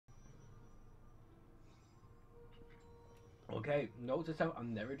Okay, note this out.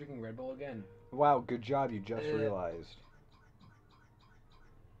 I'm never drinking Red Bull again. Wow, good job. You just realized.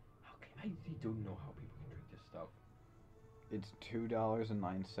 Okay, I don't know how people can drink this stuff. It's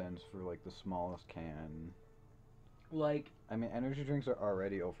 $2.09 for like the smallest can. Like, I mean, energy drinks are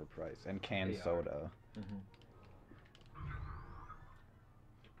already overpriced, and canned soda.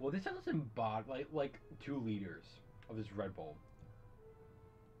 Well, this doesn't bought like 2 liters of this Red Bull.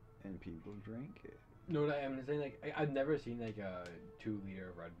 And people drink it. No, I'm saying like I've never seen like a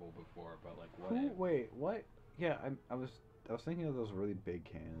 2-liter Red Bull before, but like what? Wait, what? Yeah, I was thinking of those really big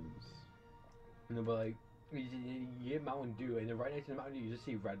cans. No, but like you get Mountain Dew, and then right next to the Mountain Dew, you just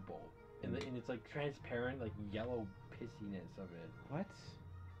see Red Bull, and it's like transparent, like yellow pissiness of it. What?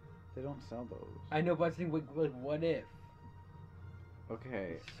 They don't sell those. I know, but I was thinking, like, what if?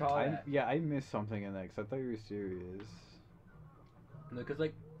 Okay. That. Yeah, I missed something in that because I thought you were serious. No, because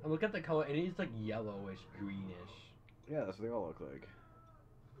like I look at the color, and it's like yellowish, greenish. Yeah, that's what they all look like.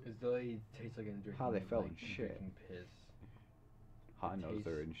 It's really tastes like I'm drinking. How they felt like, in shit. Drinking piss. Hot knows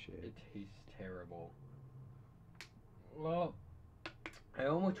they're in shit. It tastes terrible. Well, I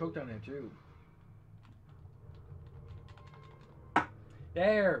almost choked on it too.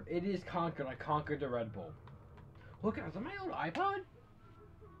 There, it is conquered. I conquered the Red Bull. Look, I was on my old iPod.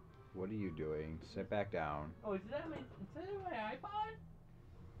 What are you doing? Sit back down. Oh, is that my iPod?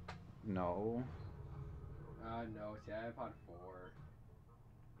 No. No, it's the iPod 4.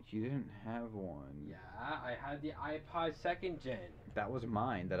 You didn't have one. Yeah, I had the iPod 2nd gen. That was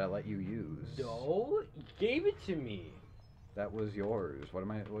mine that I let you use. No, you gave it to me. That was yours. What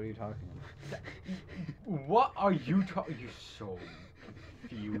are you talking about? What are you talking? You're so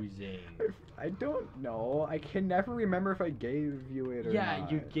confusing. I don't know. I can never remember if I gave you it or not. Yeah,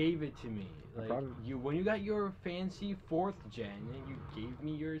 you gave it to me. Like probably... when you got your fancy 4th gen, and you gave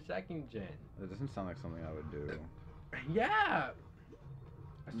me your 2nd gen. That doesn't sound like something I would do. Yeah.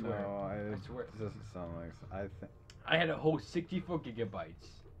 I swear. No, I swear. This doesn't sound like. I had a whole 64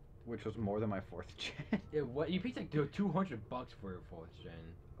 gigabytes. Which was more than my 4th gen. Yeah, what you paid like $200 for your 4th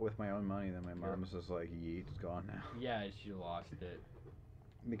gen. With my own money, then my mom was just like, "Yeet, it's gone now." Yeah, she lost it.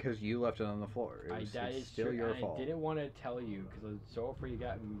 Because you left it on the floor. It's still your fault. I didn't want to tell you because I was so afraid you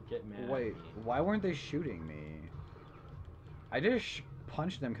get mad. Wait, at me. why weren't they shooting me? I just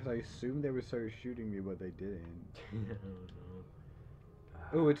punched them because I assumed they would start shooting me, but they didn't. I don't know.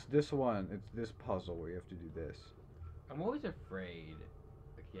 Oh, it's this one. It's this puzzle where you have to do this. I'm always afraid.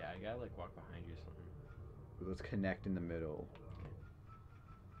 Like, yeah, I gotta like walk behind you or something. Let's connect in the middle.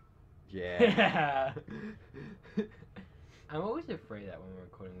 Yeah. I'm always afraid that when we're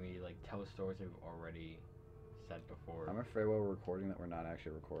recording, we like tell stories we've already said before. I'm afraid while we're recording that we're not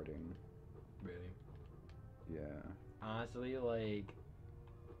actually recording. Really? Yeah. Honestly, like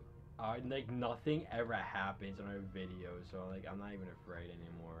nothing ever happens on our videos, so like I'm not even afraid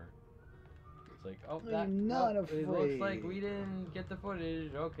anymore. It's like, oh, I'm not afraid. It looks like we didn't get the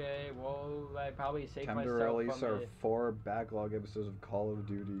footage. Okay, well, I probably saved Time myself to release from our it. 4 backlog episodes of Call of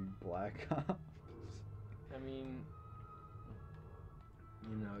Duty Black Ops. I mean,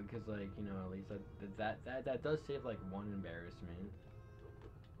 you know, because like, you know, at least that does save like one embarrassment.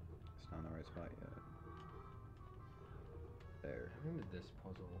 It's not in the right spot yet. There. I remember this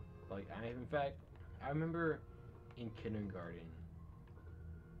puzzle. Like, in fact, I remember in kindergarten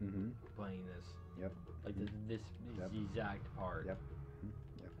playing this. Yep. Like this exact part. Yep.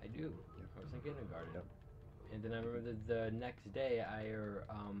 I do. Yep. I was in kindergarten. Yep. And then I remember the next day I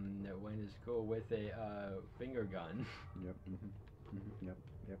went to school with a finger gun. Yep. Yep.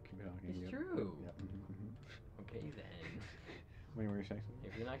 Yep. Keep it talking. It's yep. true. Yep. Okay then. Wait, were you saying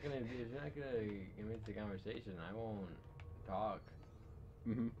something? If you're not gonna get into the conversation, I won't talk.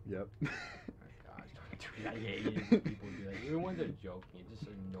 Yep. Oh my gosh, don't do that. I hate it when people do that. Even when they're joking, it's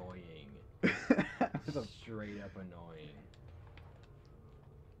just annoying. It's straight up annoying.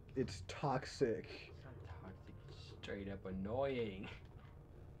 It's toxic. It's not toxic, it's straight up annoying.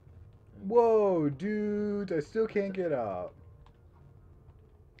 Whoa, dude, I still can't get up.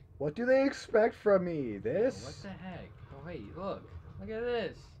 What do they expect from me? This? What the heck? Oh wait, look at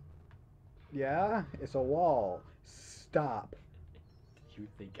this. Yeah, it's a wall. Stop. You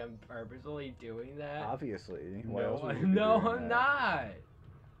think I'm purposely doing that? Obviously. No, I'm not.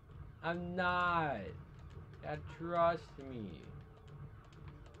 I'm not. Trust me.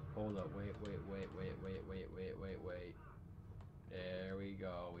 Hold up, wait. There we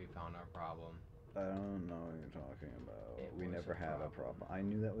go. We found our problem. I don't know what you're talking about. We never had a problem. problem. I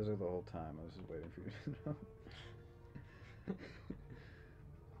knew that was there the whole time. I was just waiting for you to know.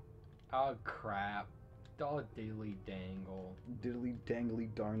 Oh crap. Oh diddly dangle. Diddly dangly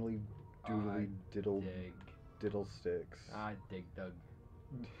darnly doodly diddle. Dig. Diddlesticks. Ah, Dig Dug.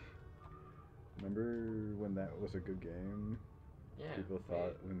 Remember when that was a good game? Yeah. People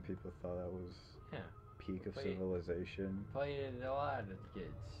thought that was peak of civilization. Played it a lot as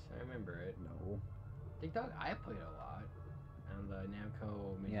kids. I remember it. No. Dig Dug, I played a lot. On the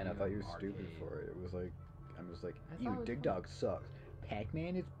Namco Museum. Yeah, and I thought you were arcade. stupid for it. It was like, I'm just like, I ew, thought it was Dig fun. Dog sucks.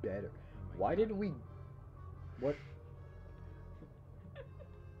 Pac-Man is better. Oh my Why God. did we? What?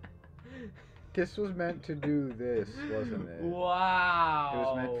 This was meant to do this, wasn't it? Wow. It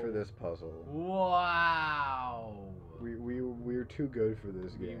was meant for this puzzle. Wow. We were too good for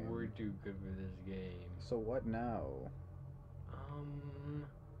this game. We were too good for this game. So what now?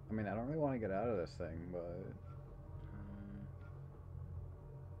 I mean, I don't really want to get out of this thing, but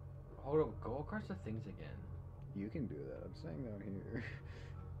hold on, go across the things again. you can do that. I'm staying down here.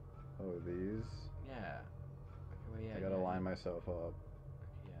 Oh, these? Yeah. Okay, well, yeah. I gotta line myself up.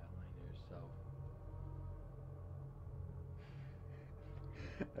 Yeah, line yourself.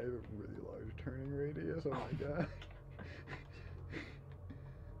 I have a really large turning radius. Oh my god.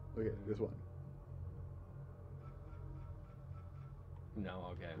 Okay, this one.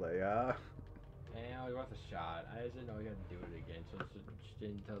 No, okay. Leia. And I was worth a shot. I just didn't know you had to do it again, so it's just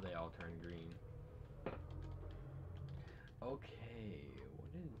until they all turn green. Okay, what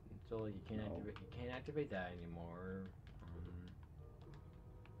is so like you can't activate that anymore.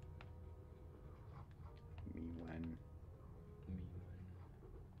 Me when.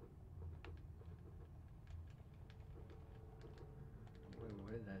 Wait,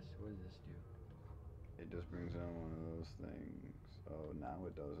 what does this do? It just brings down one of those things. Oh, now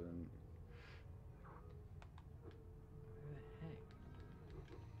it doesn't. What the heck?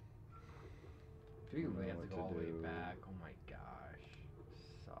 Do we really have to go all the way back? Oh my gosh.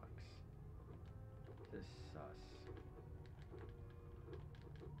 Sucks. This sucks.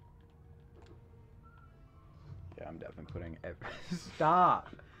 Yeah, I'm definitely putting Stop!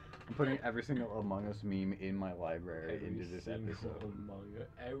 I'm putting every single Among Us meme in my library into this episode.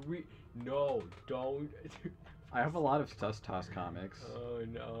 No, don't. I have a lot of Sus Toss comics. Oh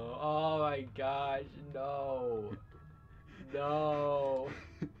no. Oh my gosh, no. No.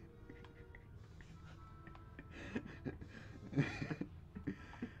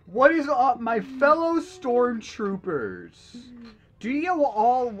 What is up, my fellow stormtroopers? Do you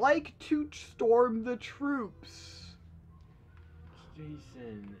all like to storm the troops?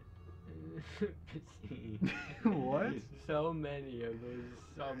 Jason. What? So many of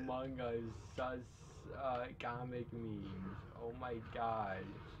those Among Us sus comic memes. Oh my gosh.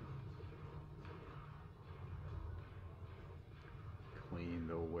 Clean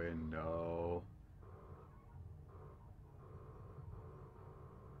the window.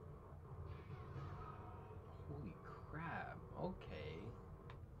 Holy crap. Okay.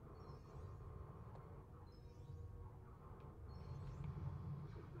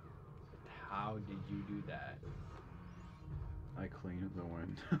 How did you do that? I cleaned the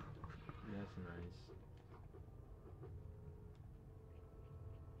window. That's nice.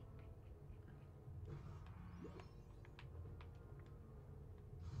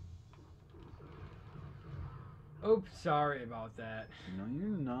 Oops, sorry about that. No, you're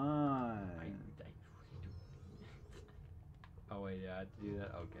not. Oh wait, yeah, I have to do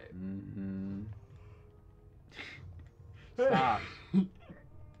that? Okay. Mm-hmm. Stop.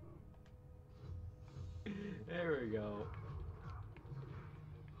 There we go.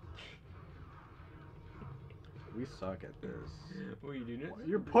 We suck at this. What are you doing?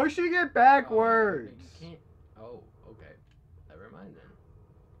 You're pushing it backwards. You can't. Oh, okay. Never mind then.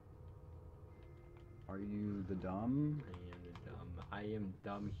 Are you the dumb? I am the dumb. I am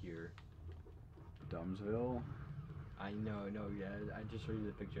dumb here. Dumbsville? I know, no, yeah. I just showed you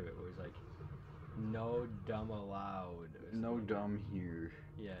the picture of it where it was like, no dumb allowed. No dumb here.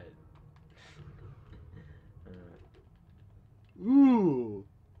 Yeah. Ooh!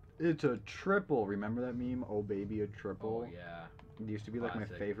 It's a triple. Remember that meme? Oh baby, a triple? Oh yeah. It used to be like my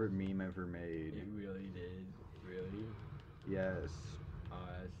Classic. favorite meme ever made. It really did. Really? Yes. Oh,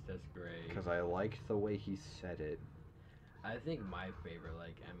 that's great. Because I liked the way he said it. I think my favorite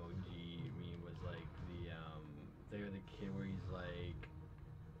like MOG meme was like the kid where he's like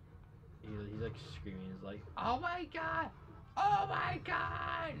he's like screaming. He's like, oh my god, oh my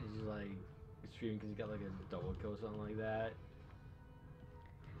god. He's like screaming because he got like a double kill or something like that.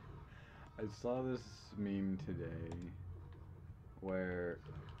 I saw this meme today where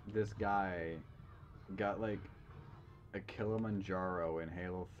this guy got like a Kilimanjaro in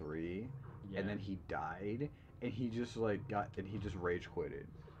Halo 3 Yeah. and then he died and he just like he just rage quitted.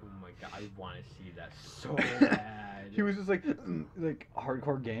 Oh my god, I want to see that so bad. He was just like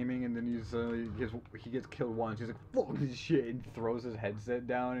hardcore gaming, and then he gets killed once. He's like, fuck this shit, and throws his headset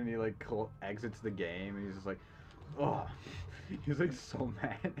down, and he like exits the game, and he's just like, oh, he was like so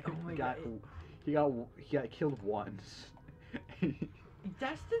mad. Oh my god. He got killed once.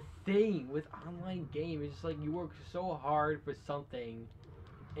 That's the thing with online games. It's just like you work so hard for something,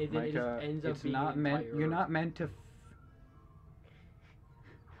 and then it just ends up being not meant. You're not meant to.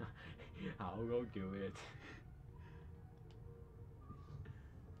 I'll go do it.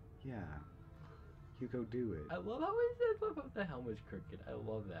 Yeah, you go do it. I love how the helmet's crooked. I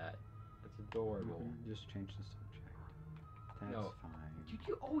love that. That's adorable. Just change the subject. That's No. fine.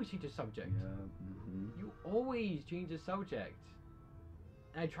 You always change the subject. Yeah. You always change the subject.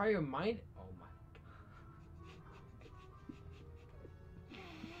 And I try to remind. Oh my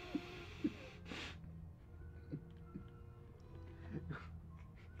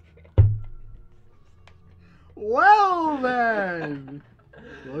Well then,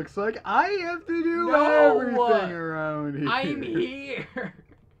 looks like I have to do No! everything around here. I'm here.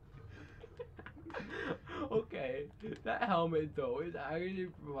 Okay, that helmet though is actually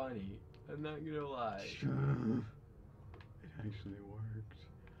funny. I'm not gonna lie. It actually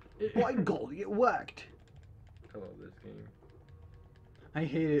worked. By golly, it worked. I love this game. I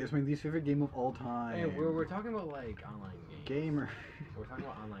hate it. It's my least favorite game of all time. Hey, we're talking about like online games. Gamer. We're talking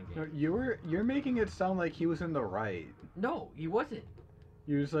about online No, games. you're making it sound like he was in the right. No, he wasn't.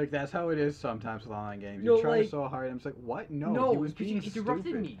 You're just like, that's how it is sometimes with online games. No, You try like- so hard. I'm just like, what? No, No, he was because being you interrupted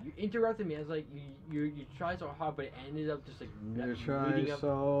stupid. me. You interrupted me. I was like, you tried so hard, but it ended up just like You leading try up.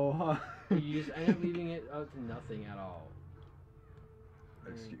 so hard. You just end up leaving it up to nothing at all.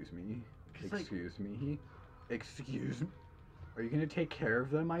 Excuse me. 'Cause, like- Excuse me. Excuse me. Are you gonna take care of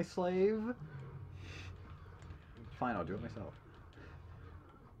them, my slave? Fine, I'll do it myself.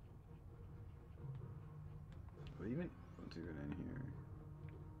 What even? Let's do it in here.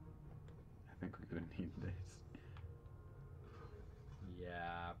 I think we're gonna need this.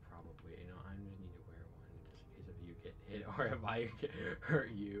 Yeah, probably. You know, I just need to wear one just in case if you get hit or if I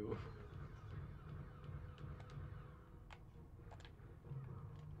hurt you.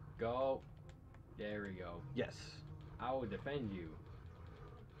 Go. There we go. Yes. I will defend you.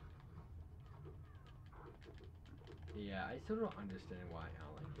 Yeah, I still don't understand why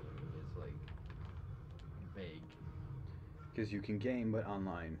online gaming is like vague. Because you can game, but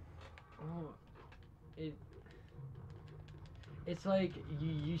online. Oh, it's like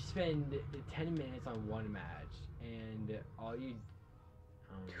you spend 10 minutes on one match and all you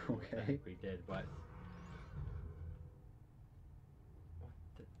I don't know what the Okay. heck we did, but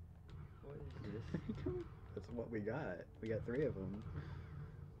what is this? That's what we got. We got 3 of them.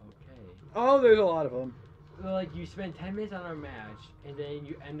 Okay. Oh, there's a lot of them. Well, like you spend 10 minutes on a match and then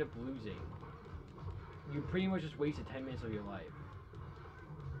you end up losing. You pretty much just wasted 10 minutes of your life.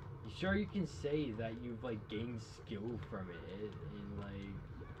 Sure, you can say that you've like gained skill from it, and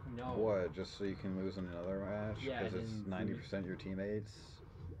like, no. What? Just so you can lose in another match? Yeah, Because it's and 90% your teammates?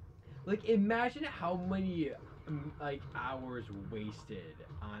 Like, imagine how many like hours wasted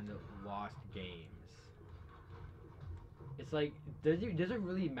on lost games. It's like, does it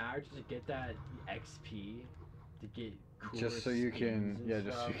really matter just to get that XP, to get cooler Just so you can, skins and yeah,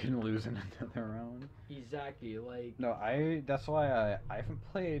 just so you stuff? can lose in another round. Exactly, like. No, that's why I haven't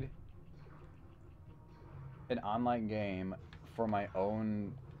played an online game for my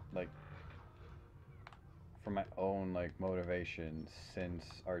own motivation since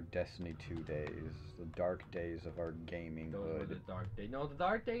our Destiny 2 days, the dark days of our gaming Those were the hood. dark days. No, the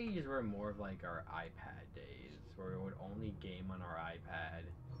dark days were more of like our iPad days, where we would only game on our iPad.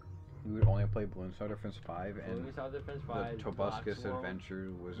 We would only play Bloons Tower Defense 5 and Bloons Tower Defense the 5, Tobuscus Bloxworld.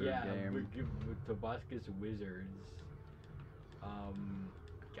 Adventure Wizard Yeah, game. with Tobuscus Wizards.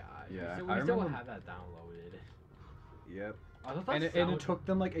 God. Yeah, we I still remember- have that downloaded. Yep. I thought that And it sound- took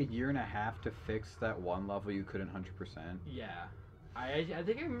them like a year and a half to fix that one level you couldn't 100%. Yeah. I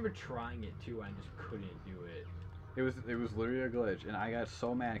think I remember trying it too, and I just couldn't do it. It was literally a glitch, and I got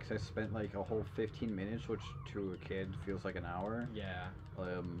so mad because I spent like a whole 15 minutes, which to a kid feels like an hour, Yeah.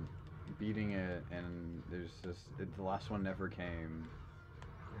 beating it, and the last one never came.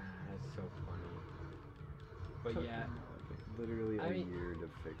 That's so funny. But Took yeah. them, literally I a mean- year to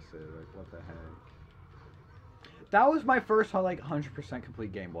fix it. Like, what the heck? That was my first 100%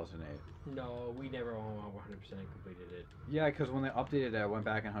 complete game, wasn't it? No, we never 100% completed it. Yeah, because when they updated it, I went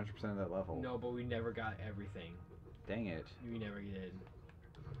back and 100% of that level. No, but we never got everything. Dang it. We never did.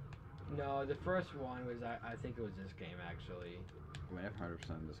 No, the first one was, I think it was this game, actually. We have 100%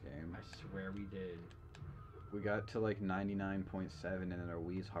 of this game. I swear we did. We got to like 99.7, and then our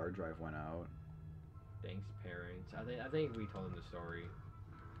Wii's hard drive went out. Thanks, parents. I think we told them the story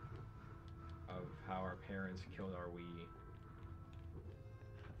of how our parents killed our Wii.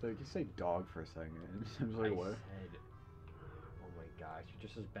 Like, you say dog for a second. I was like, I what? said, oh my gosh, you're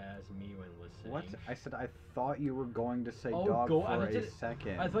just as bad as me when listening. What? I said I thought you were going to say Oh, dog go- for I a thought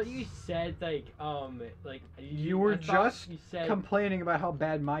second. I thought you said like You were I thought just you said, complaining about how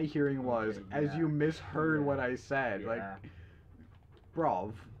bad my hearing was, Okay, as yeah. you misheard Yeah. what I said. yeah, Like,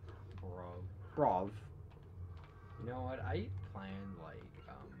 brov, bro. brov. You know what? I planned like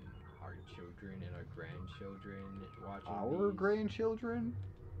our children and our grandchildren watching Our these, grandchildren?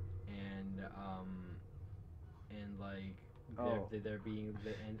 and like Oh. they're being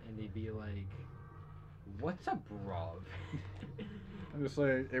and they'd be like, what's a brov? I'm just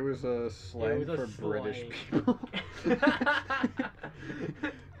like, it was a slang was a for British slang. people.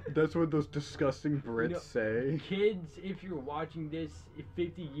 That's what those disgusting Brits know, say. Kids, if you're watching this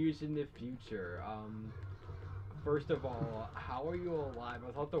 50 years in the future, first of all, how are you alive?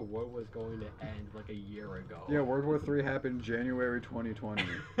 I thought the world was going to end like a year ago. Yeah, World War III happened January 2020.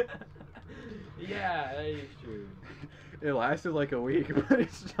 Yeah, that is true. It lasted like a week, but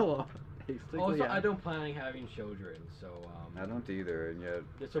it's still basically. Also, I don't plan on having children, so I don't either, and yet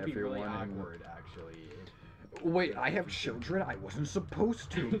this will be really everyone in the- awkward, actually. Wait, I have children? I wasn't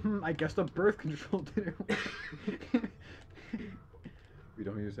supposed to. I guess the birth control didn't work. We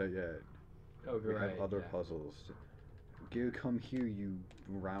don't use that yet. Oh, We right. have other yeah. puzzles. Come here, you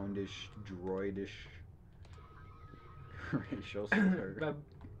roundish, droidish racial slur. But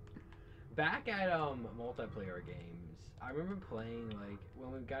back at multiplayer games, I remember playing like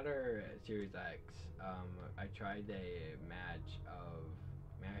when we got our Series X. I tried a match of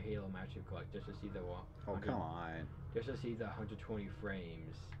Halo Match of Collect just to see the one. Oh, come on. Just to see the 120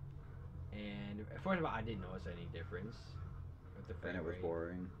 frames, and first of all, I didn't notice any difference with the frame And it was rate.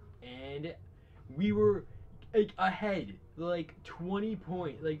 boring. And we were like ahead, like 20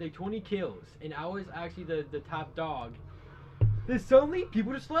 like 20 kills, and I was actually the top dog. Then suddenly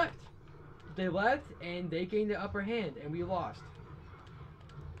people just left. They left and they gained the upper hand, and we lost.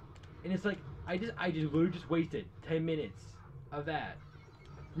 And it's like I just literally just wasted 10 minutes of that.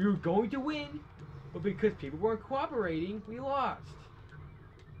 We were going to win, but because people weren't cooperating, we lost.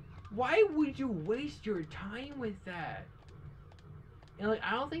 Why would you waste your time with that? And like,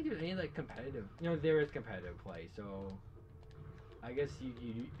 I don't think there's any like competitive. There is competitive play, so I guess you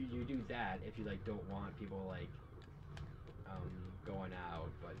do that if you like don't want people like going out,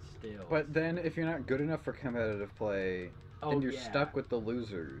 but still. But then, if you're not good enough for competitive play, then you're stuck with the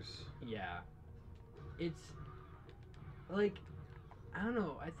losers. Yeah. It's like, I don't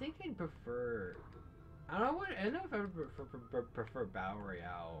know. I think I'd prefer. I don't know if I would prefer Battle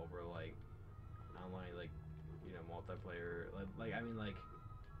Royale over like online multiplayer. Like I mean like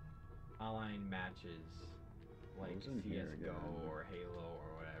online matches like What was in here CS:GO again? or Halo or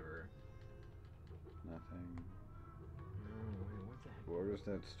whatever. Nothing. No, wait, what the heck? Where was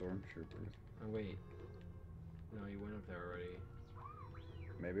that stormtrooper? Oh wait. No, you went up there already.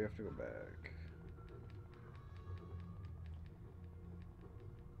 Maybe I have to go back.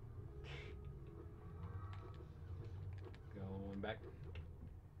 Going back.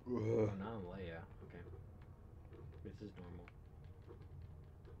 Ugh. Oh, now I'm Leia. Okay. This is normal.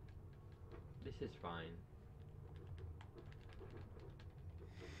 This is fine.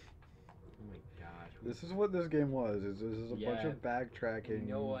 Oh my gosh. This is what this game was. This is a bunch Yeah. of backtracking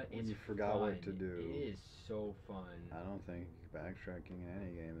You know what? when It's you forgot fun. what to do. It is so fun. I don't think backtracking in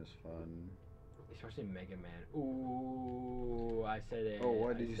any game is fun. Especially Mega Man. Ooh, I said it. Oh,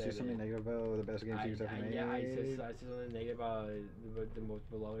 what? I Did you say said something it. negative about the best games you've ever made? Yeah, I said something negative about the most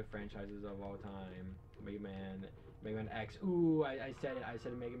beloved franchises of all time. Mega Man X. Ooh, I said it. I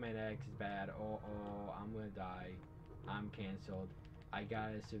said Mega Man X is bad. Oh, I'm gonna die. I'm canceled. I got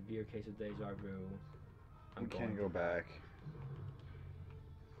a severe case of deja vu. We can't go back.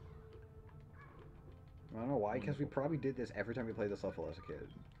 I don't know why, because we probably did this every time we played this level as a kid.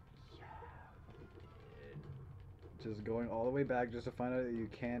 Yeah, we did. Just going all the way back just to find out that you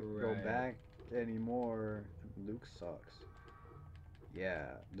can't go Right. back anymore. Luke sucks. Yeah,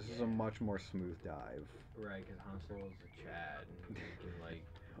 this is a Yeah. much more smooth dive. Right, because Han Solo's a Chad, and he can like.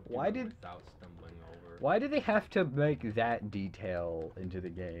 do Why it did- without stumbling over? Why did they have to make that detail into the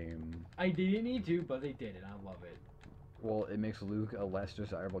game? I didn't need to, but they did, and I love it. Well, it makes Luke a less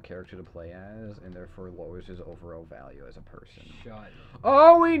desirable character to play as, and therefore lowers his overall value as a person. Shut.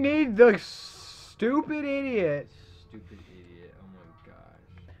 Oh, we need the stupid idiot. Stupid idiot. Oh my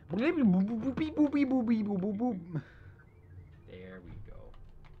gosh. Boop, boop, boop, boop, boop, boop, boop, boop, boop. There we go.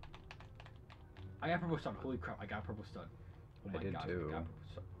 I got purple stud. Holy crap! I got purple stud. Oh I my did god! too. I got purple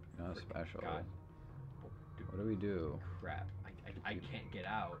stud. Not Frick, special. God. Oh, dude, What do we do? crap! I can't get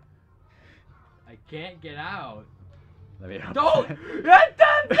out. I can't get out. Let me help. Don't!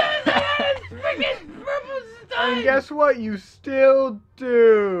 Freaking purple stud! And guess what? You still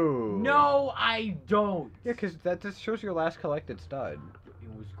do. No, I don't. Yeah, because that just shows your last collected stud. It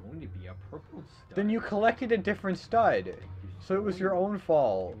was going to be a purple stud. Then you collected a different stud. So it was your own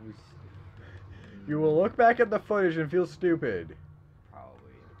fault. It was... You will look back at the footage and feel stupid.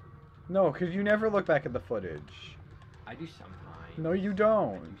 Probably. No, because you never look back at the footage. I do sometimes. No, you I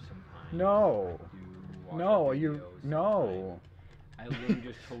don't. do sometimes. No. I do watch No, our you... videos No. sometimes. I literally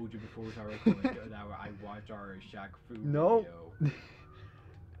just told you before we started recording that I watch our Shaq food No. video.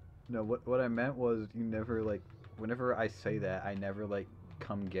 No, what I meant was you never, like... Whenever I say that, I never, like,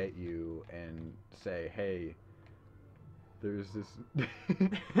 come get you and say, hey... There's this... Gosh,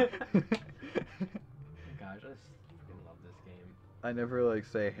 I just freaking love this game. I never, like,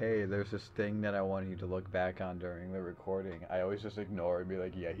 say, hey, there's this thing that I want you to look back on during the recording. I always just ignore and be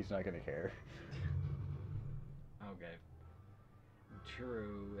like, yeah, he's not gonna care. Okay.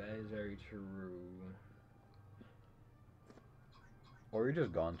 True, that is very true. Or you're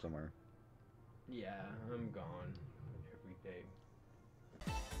just gone somewhere. Yeah, I'm gone every day.